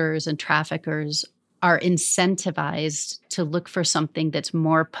manufacturers and traffickers are incentivized to look for something that's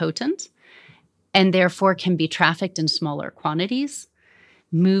more potent and therefore can be trafficked in smaller quantities,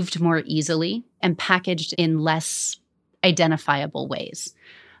 moved more easily, and packaged in less identifiable ways.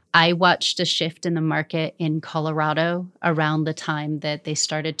 I watched a shift in the market in Colorado around the time that they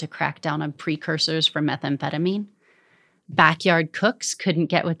started to crack down on precursors for methamphetamine. Backyard cooks couldn't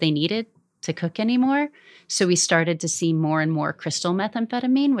get what they needed to cook anymore. So we started to see more and more crystal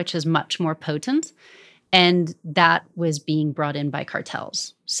methamphetamine, which is much more potent. And that was being brought in by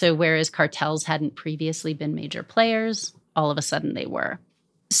cartels. So whereas cartels hadn't previously been major players, all of a sudden they were.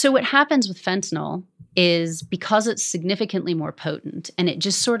 So what happens with fentanyl is because it's significantly more potent and it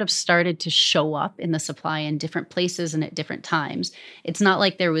just sort of started to show up in the supply in different places and at different times. It's not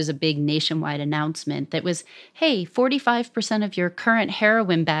like there was a big nationwide announcement that was, hey, 45% of your current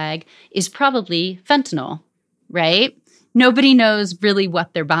heroin bag is probably fentanyl, right? Nobody knows really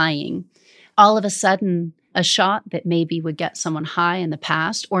what they're buying. All of a sudden, a shot that maybe would get someone high in the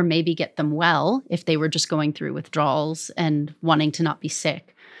past or maybe get them well if they were just going through withdrawals and wanting to not be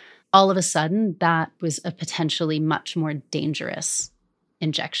sick, all of a sudden that was a potentially much more dangerous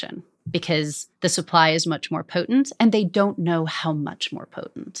injection because the supply is much more potent and they don't know how much more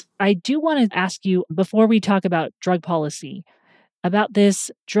potent. I do want to ask you, before we talk about drug policy, about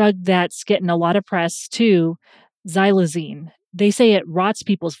this drug that's getting a lot of press too, xylazine. They say it rots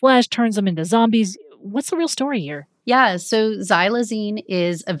people's flesh, turns them into zombies. What's the real story here? Yeah, so xylazine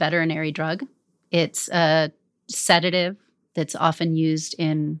is a veterinary drug. It's a sedative that's often used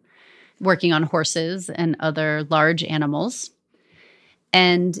in working on horses and other large animals.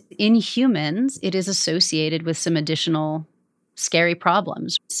 And in humans, it is associated with some additional scary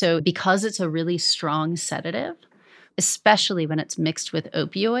problems. So because it's a really strong sedative, especially when it's mixed with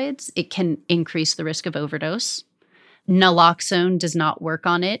opioids, it can increase the risk of overdose. Naloxone does not work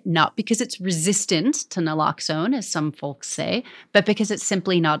on it, not because it's resistant to naloxone, as some folks say, but because it's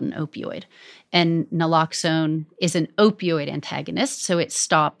simply not an opioid. And naloxone is an opioid antagonist, so it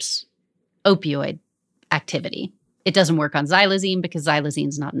stops opioid activity. It doesn't work on xylazine because xylazine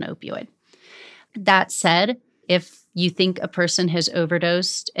is not an opioid. That said, if you think a person has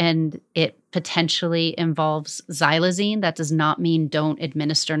overdosed and it potentially involves xylazine, that does not mean don't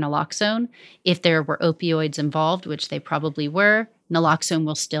administer naloxone. If there were opioids involved, which they probably were, naloxone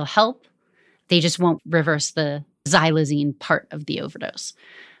will still help. They just won't reverse the xylazine part of the overdose.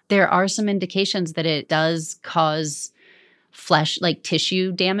 There are some indications that it does cause flesh, like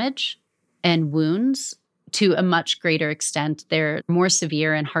tissue damage and wounds to a much greater extent. They're more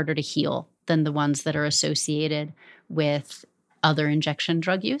severe and harder to heal than the ones that are associated with other injection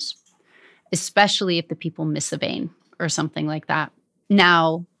drug use, especially if the people miss a vein or something like that.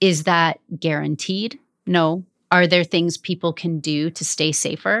 Now, is that guaranteed? No. Are there things people can do to stay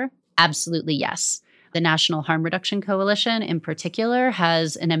safer? Absolutely, yes. The National Harm Reduction Coalition in particular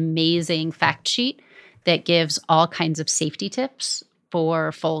has an amazing fact sheet that gives all kinds of safety tips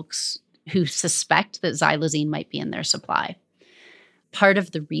for folks who suspect that xylazine might be in their supply. Part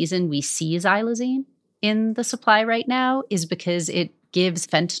of the reason we see xylazine in the supply right now is because it gives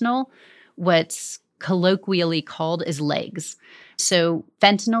fentanyl what's colloquially called as legs. So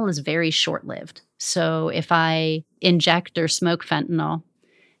fentanyl is very short-lived. So if I inject or smoke fentanyl,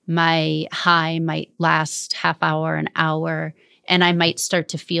 my high might last half hour, an hour, and I might start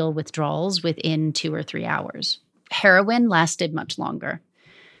to feel withdrawals within 2 or 3 hours. Heroin lasted much longer.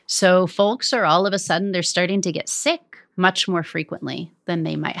 So folks are all of a sudden, they're starting to get sick much more frequently than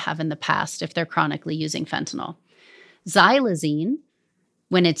they might have in the past if they're chronically using fentanyl. Xylazine,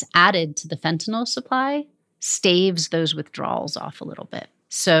 when it's added to the fentanyl supply, staves those withdrawals off a little bit.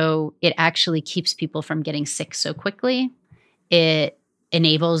 So it actually keeps people from getting sick so quickly. It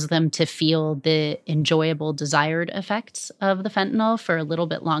enables them to feel the enjoyable, desired effects of the fentanyl for a little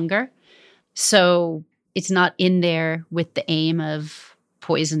bit longer. So it's not in there with the aim of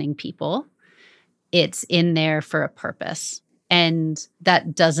poisoning people. It's in there for a purpose. And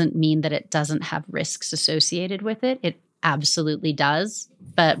that doesn't mean that it doesn't have risks associated with it. It absolutely does.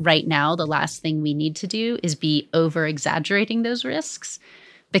 But right now, the last thing we need to do is be over-exaggerating those risks,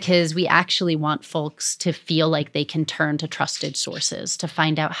 because we actually want folks to feel like they can turn to trusted sources to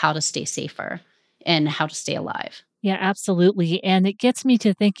find out how to stay safer and how to stay alive. Yeah, absolutely. And it gets me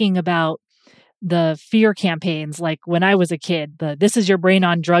to thinking about the fear campaigns, like when I was a kid, the "This is your brain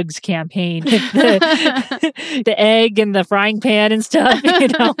on drugs" campaign, the egg and the frying pan and stuff,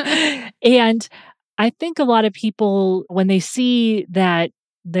 And I think a lot of people, when they see that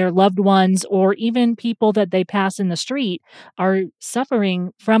their loved ones or even people that they pass in the street are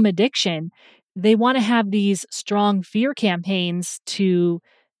suffering from addiction, they want to have these strong fear campaigns to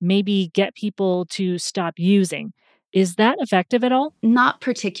maybe get people to stop using. Is that effective at all? Not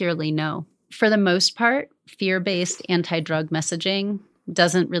particularly, no. For the most part, fear-based anti-drug messaging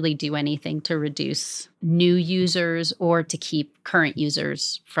doesn't really do anything to reduce new users or to keep current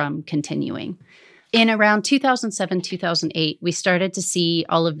users from continuing. In around 2007, 2008, we started to see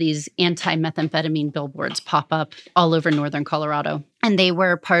all of these anti-methamphetamine billboards pop up all over northern Colorado. And they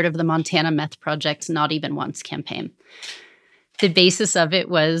were part of the Montana Meth Project's Not Even Once campaign. The basis of it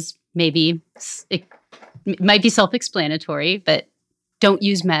was it might be self-explanatory, but don't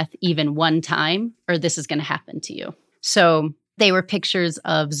use meth even one time or this is going to happen to you. So they were pictures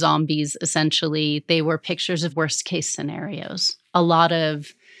of zombies, essentially. They were pictures of worst case scenarios. A lot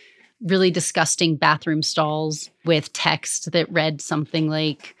of really disgusting bathroom stalls with text that read something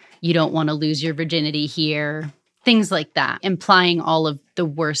like, "You don't want to lose your virginity here," things like that, implying all of the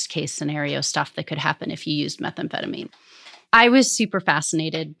worst case scenario stuff that could happen if you used methamphetamine. I was super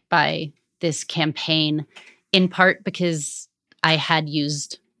fascinated by this campaign, in part because I had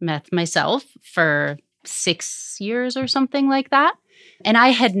used meth myself for 6 years or something like that. And I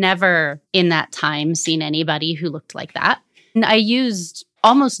had never in that time seen anybody who looked like that. And I used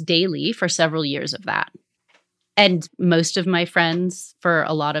almost daily for several years of that. And most of my friends, for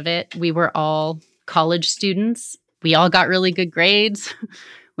a lot of it, we were all college students. We all got really good grades.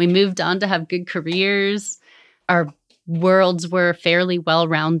 We moved on to have good careers. Our worlds were fairly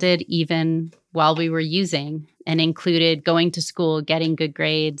well-rounded even while we were using, and included going to school, getting good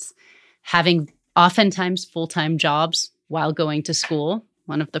grades, having oftentimes full-time jobs while going to school,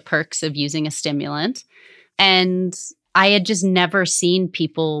 one of the perks of using a stimulant. And I had just never seen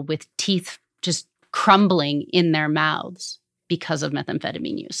people with teeth just crumbling in their mouths because of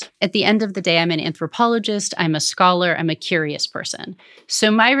methamphetamine use. At the end of the day, I'm an anthropologist, I'm a scholar, I'm a curious person.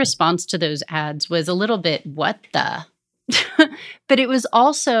 So my response to those ads was a little bit, what the? But it was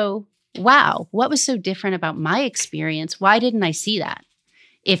also, wow, what was so different about my experience? Why didn't I see that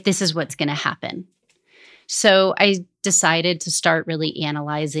if this is what's going to happen? So I decided to start really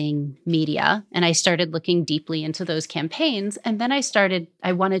analyzing media, and I started looking deeply into those campaigns. And then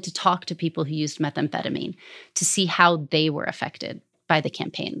I wanted to talk to people who used methamphetamine to see how they were affected by the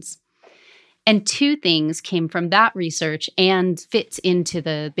campaigns. And two things came from that research and fits into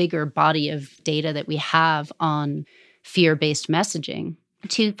the bigger body of data that we have on fear-based messaging.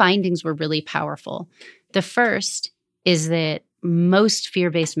 Two findings were really powerful. The first is that most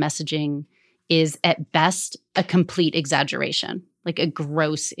fear-based messaging is at best a complete exaggeration, like a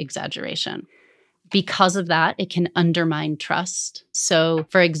gross exaggeration. Because of that, it can undermine trust. So,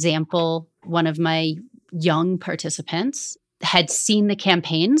 for example, one of my young participants had seen the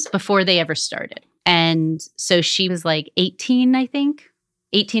campaigns before they ever started. And so she was like 18, I think,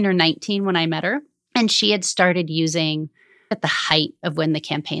 18 or 19 when I met her. And she had started using at the height of when the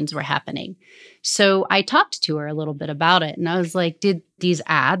campaigns were happening. So I talked to her a little bit about it. And I was like, did these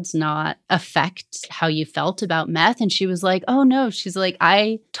ads not affect how you felt about meth? And she was like, oh, no. She's like,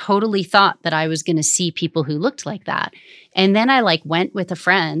 I totally thought that I was going to see people who looked like that. And then I went with a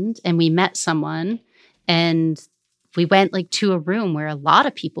friend and we met someone and we went to a room where a lot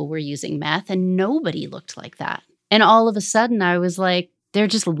of people were using meth and nobody looked like that. And all of a sudden I was like, they're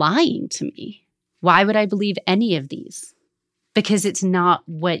just lying to me. Why would I believe any of these? Because it's not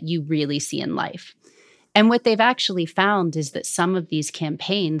what you really see in life. And what they've actually found is that some of these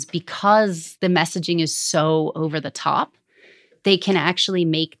campaigns, because the messaging is so over the top, they can actually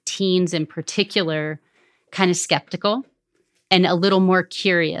make teens in particular kind of skeptical and a little more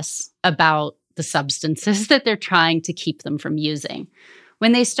curious about the substances that they're trying to keep them from using.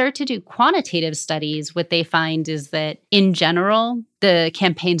 When they start to do quantitative studies, what they find is that in general, the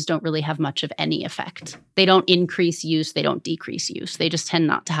campaigns don't really have much of any effect. They don't increase use, they don't decrease use. They just tend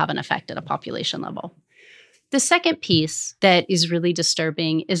not to have an effect at a population level. The second piece that is really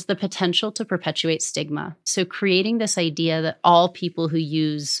disturbing is the potential to perpetuate stigma. So creating this idea that all people who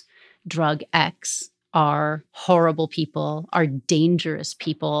use drug X are horrible people, are dangerous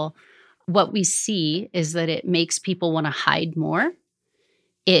people. What we see is that it makes people want to hide more.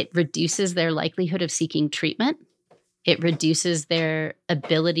 It reduces their likelihood of seeking treatment. It reduces their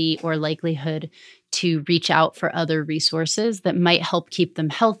ability or likelihood to reach out for other resources that might help keep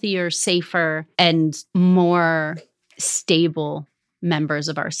them healthier, safer, and more stable members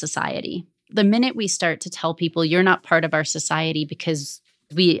of our society. The minute we start to tell people you're not part of our society because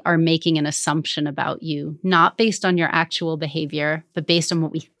we are making an assumption about you, not based on your actual behavior, but based on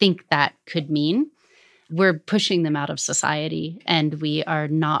what we think that could mean, we're pushing them out of society and we are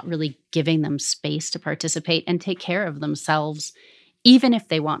not really giving them space to participate and take care of themselves, even if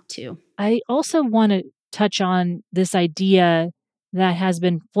they want to. I also want to touch on this idea that has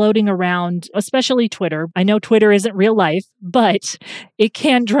been floating around, especially Twitter. I know Twitter isn't real life, but it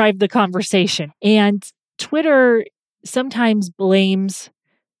can drive the conversation. And Twitter sometimes blames,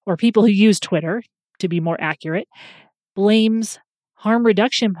 or people who use Twitter, to be more accurate, blames harm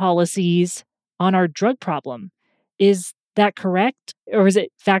reduction policies on our drug problem. Is that correct? Or is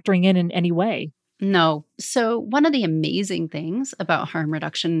it factoring in any way? No. So one of the amazing things about harm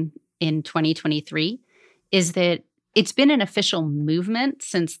reduction in 2023 is that it's been an official movement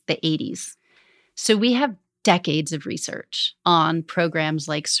since the 80s. So we have decades of research on programs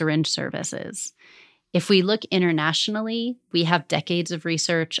like syringe services. If we look internationally, we have decades of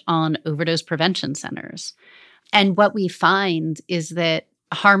research on overdose prevention centers. And what we find is that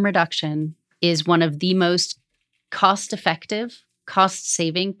harm reduction is one of the most cost-effective,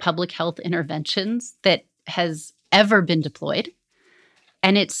 cost-saving public health interventions that has ever been deployed.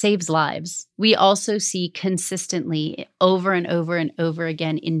 And it saves lives. We also see consistently over and over and over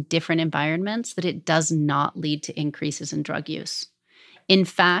again in different environments that it does not lead to increases in drug use. In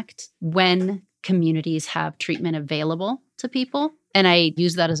fact, when communities have treatment available to people, And I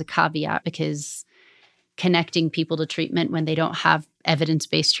use that as a caveat because connecting people to treatment when they don't have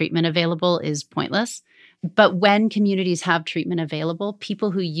evidence-based treatment available is pointless. But when communities have treatment available,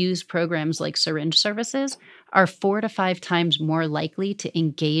 people who use programs like syringe services are 4 to 5 times more likely to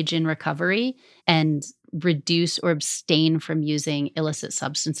engage in recovery and reduce or abstain from using illicit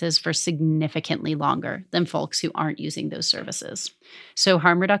substances for significantly longer than folks who aren't using those services. So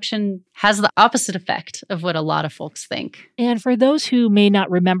harm reduction has the opposite effect of what a lot of folks think. And for those who may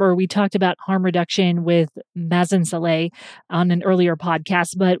not remember, we talked about harm reduction with Mazen Saleh on an earlier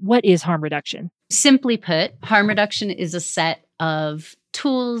podcast, but what is harm reduction? Simply put, harm reduction is a set of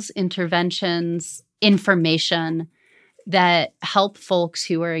tools, interventions, information that help folks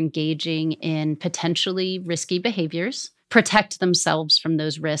who are engaging in potentially risky behaviors protect themselves from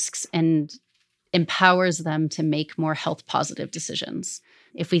those risks and empowers them to make more health positive decisions.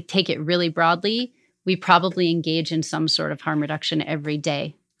 If we take it really broadly, we probably engage in some sort of harm reduction every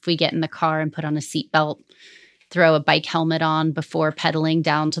day. If we get in the car and put on a seatbelt, throw a bike helmet on before pedaling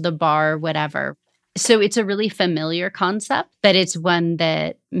down to the bar, whatever. So it's a really familiar concept, but it's one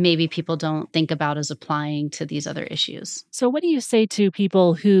that maybe people don't think about as applying to these other issues. So what do you say to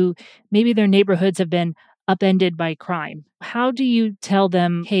people who maybe their neighborhoods have been upended by crime? How do you tell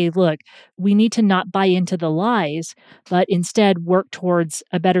them, hey, look, we need to not buy into the lies, but instead work towards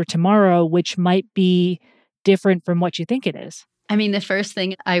a better tomorrow, which might be different from what you think it is? I mean, the first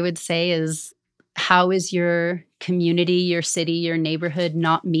thing I would say is, how is your community, your city, your neighborhood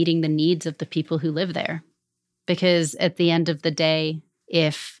not meeting the needs of the people who live there? Because at the end of the day,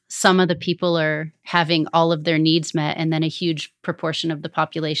 if some of the people are having all of their needs met and then a huge proportion of the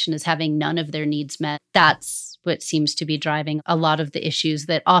population is having none of their needs met, that's what seems to be driving a lot of the issues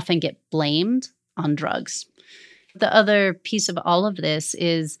that often get blamed on drugs. The other piece of all of this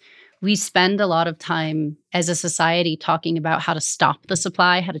is we spend a lot of time as a society talking about how to stop the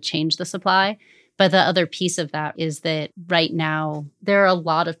supply, how to change the supply. But the other piece of that is that right now, there are a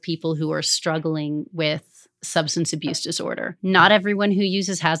lot of people who are struggling with substance abuse disorder. Not everyone who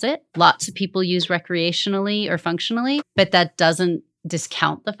uses has it. Lots of people use recreationally or functionally, but that doesn't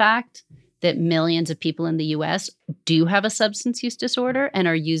discount the fact that millions of people in the US do have a substance use disorder and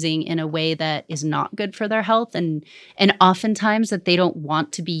are using in a way that is not good for their health, and oftentimes that they don't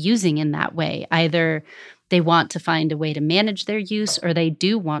want to be using in that way. Either they want to find a way to manage their use or they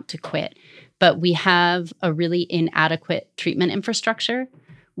do want to quit. But we have a really inadequate treatment infrastructure.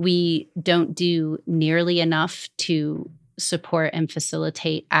 We don't do nearly enough to support and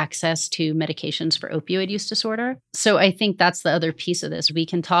facilitate access to medications for opioid use disorder. So I think that's the other piece of this. We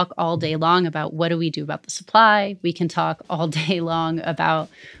can talk all day long about what do we do about the supply. We can talk all day long about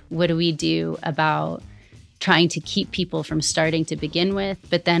what do we do about trying to keep people from starting to begin with.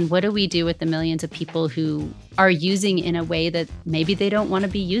 But then what do we do with the millions of people who are using in a way that maybe they don't want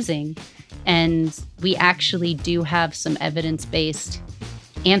to be using? And we actually do have some evidence-based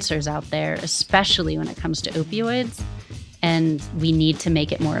answers out there, especially when it comes to opioids. And we need to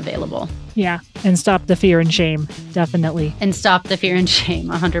make it more available. Yeah, and stop the fear and shame, definitely. And stop the fear and shame,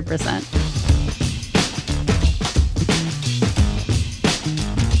 100%.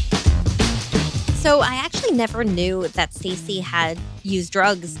 So I actually never knew that Stacey had used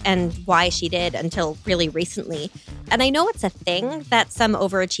drugs and why she did until really recently. And I know it's a thing that some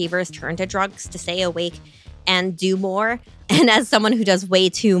overachievers turn to drugs to stay awake and do more. And as someone who does way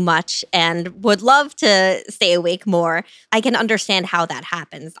too much and would love to stay awake more, I can understand how that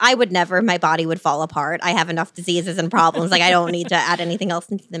happens. I would never. My body would fall apart. I have enough diseases and problems. Like, I don't need to add anything else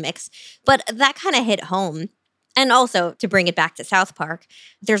into the mix. But that kind of hit home. And also, to bring it back to South Park,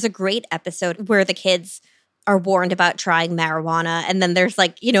 there's a great episode where the kids are warned about trying marijuana. And then there's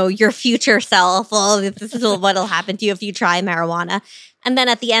like, you know, your future self. Oh, this is what'll happen to you if you try marijuana. And then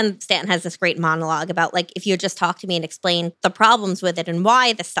at the end, Stanton has this great monologue about, like, if you had just talked to me and explained the problems with it and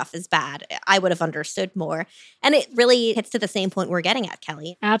why this stuff is bad, I would have understood more. And it really hits to the same point we're getting at,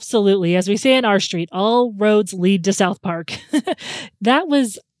 Kelli. Absolutely. As we say in our street, all roads lead to South Park. That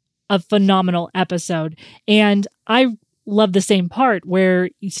was a phenomenal episode. And I love the same part where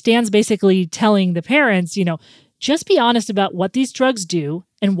Stan's basically telling the parents, you know, just be honest about what these drugs do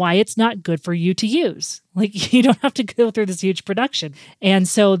and why it's not good for you to use. Like, you don't have to go through this huge production. And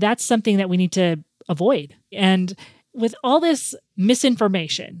so that's something that we need to avoid. And with all this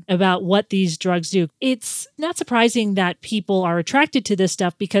misinformation about what these drugs do, it's not surprising that people are attracted to this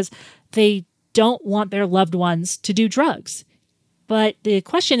stuff because they don't want their loved ones to do drugs. But the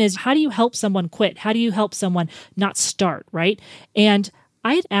question is, how do you help someone quit? How do you help someone not start, right? And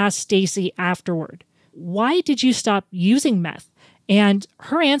I'd asked Stacey afterward, why did you stop using meth? And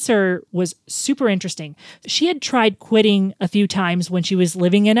her answer was super interesting. She had tried quitting a few times when she was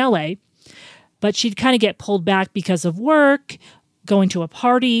living in LA, but she'd kind of get pulled back because of work, going to a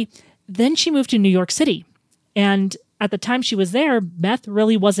party. Then she moved to New York City. And at the time she was there, meth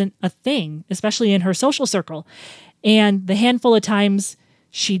really wasn't a thing, especially in her social circle. And the handful of times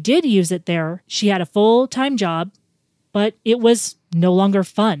she did use it there, she had a full-time job, but it was no longer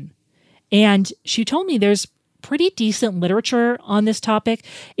fun. And she told me there's pretty decent literature on this topic.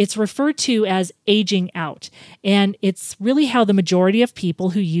 It's referred to as aging out. And it's really how the majority of people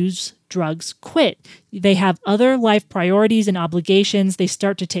who use drugs quit. They have other life priorities and obligations. They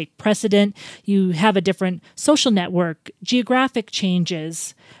start to take precedent. You have a different social network, geographic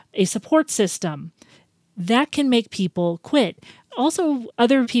changes, a support system. That can make people quit. Also,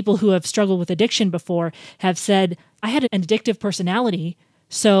 other people who have struggled with addiction before have said, I had an addictive personality,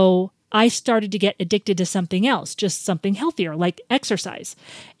 so I started to get addicted to something else, just something healthier, like exercise.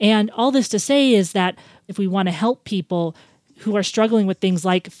 And all this to say is that if we want to help people who are struggling with things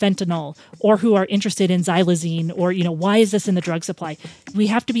like fentanyl or who are interested in xylazine or, why is this in the drug supply? We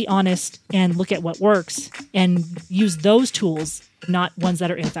have to be honest and look at what works and use those tools, not ones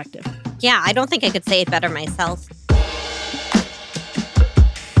that are ineffective. Yeah, I don't think I could say it better myself.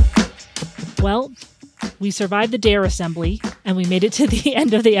 Well, we survived the DARE assembly, and we made it to the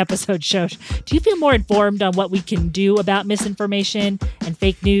end of the episode. Show. Do you feel more informed on what we can do about misinformation and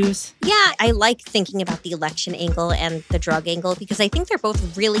fake news? Yeah, I like thinking about the election angle and the drug angle because I think they're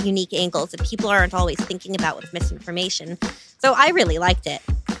both really unique angles that people aren't always thinking about with misinformation. So I really liked it.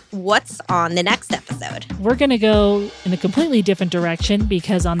 What's on the next episode? We're going to go in a completely different direction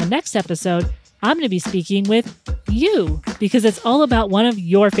because on the next episode, I'm going to be speaking with you because it's all about one of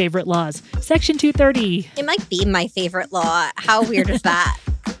your favorite laws, Section 230. It might be my favorite law. How weird is that?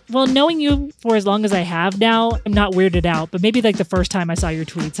 Well, knowing you for as long as I have now, I'm not weirded out. But maybe like the first time I saw your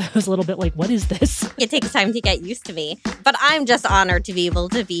tweets, I was a little bit like, what is this? It takes time to get used to me. But I'm just honored to be able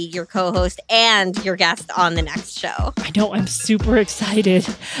to be your co-host and your guest on the next show. I know, I'm super excited.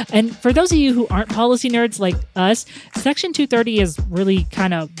 And for those of you who aren't policy nerds like us, Section 230 is really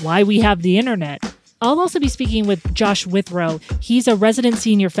kind of why we have the internet. I'll also be speaking with Josh Withrow. He's a resident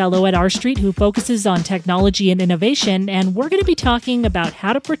senior fellow at R Street who focuses on technology and innovation, and we're going to be talking about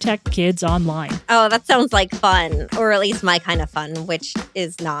how to protect kids online. Oh, that sounds like fun, or at least my kind of fun, which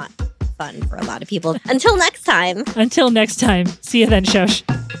is not fun for a lot of people. Until next time. Until next time. See you then, Shosh.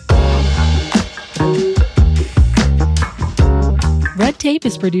 Red Tape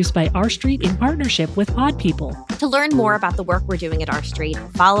is produced by R Street in partnership with Pod People. To learn more about the work we're doing at R Street,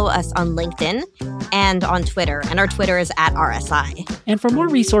 follow us on LinkedIn and on Twitter. And our Twitter is @RSI. And for more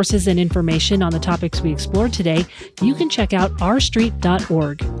resources and information on the topics we explored today, you can check out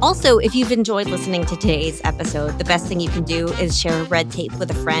rstreet.org. Also, if you've enjoyed listening to today's episode, the best thing you can do is share Red Tape with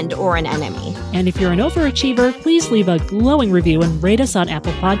a friend or an enemy. And if you're an overachiever, please leave a glowing review and rate us on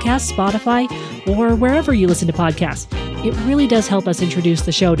Apple Podcasts, Spotify, or wherever you listen to podcasts. It really does help us introduce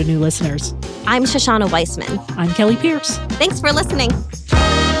the show to new listeners. I'm Shoshana Weissman. I'm Kelli Pierce. Thanks for listening.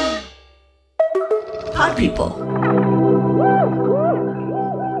 Pod People.